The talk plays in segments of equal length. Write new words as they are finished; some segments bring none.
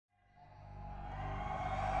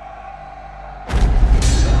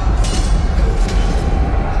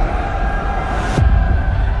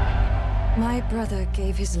brother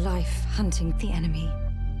gave his life hunting the enemy.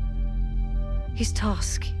 His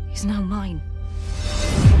task is now mine.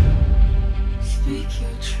 Speak your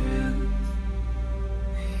truth.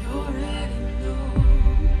 We already know.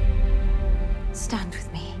 Stand with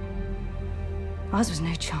me. Ours was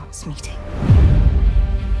no chance meeting.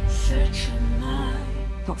 Search your mind.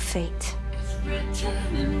 Not fate, It's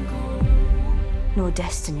written in gold. nor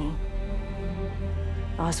destiny.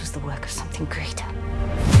 Ours was the work of something greater.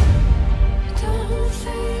 Don't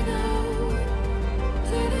say no.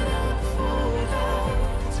 Let it unfold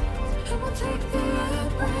out. And we'll take the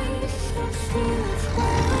embrace and see what's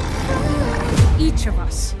going on. Each of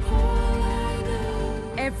us, All I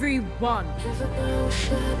know every one, is an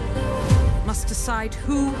ocean now. must decide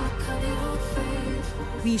who Cut your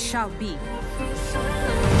face. we shall be.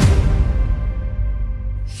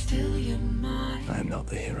 Still your mind. I am not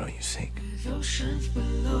the hero you seek. There's oceans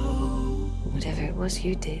below. Whatever it was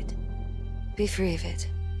you did, be free of it.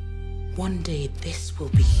 One day this will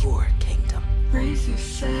be your kingdom. Raise your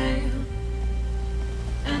sail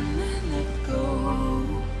and then let go.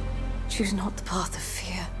 Choose not the path of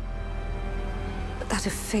fear, but that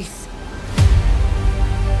of faith.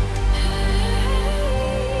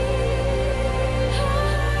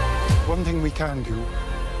 One thing we can do,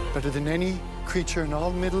 better than any creature in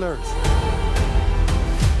all Middle-earth,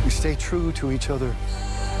 we stay true to each other,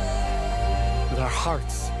 with our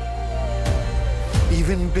hearts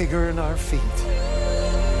even bigger than our feet.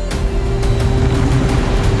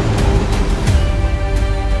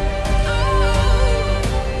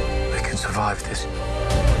 We can survive this.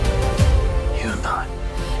 You and I.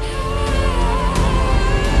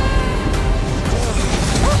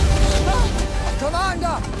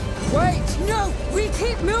 Commander! Wait! No! We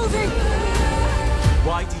keep moving!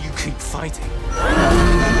 Why do you keep fighting?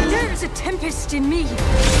 There is a tempest in me.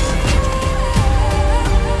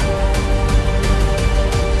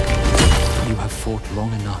 You have fought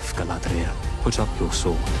long enough, Galadriel. Put up your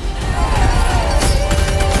sword.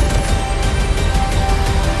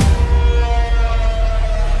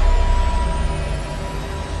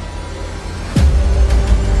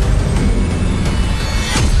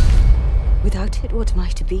 Without it, what am I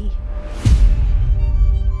to be?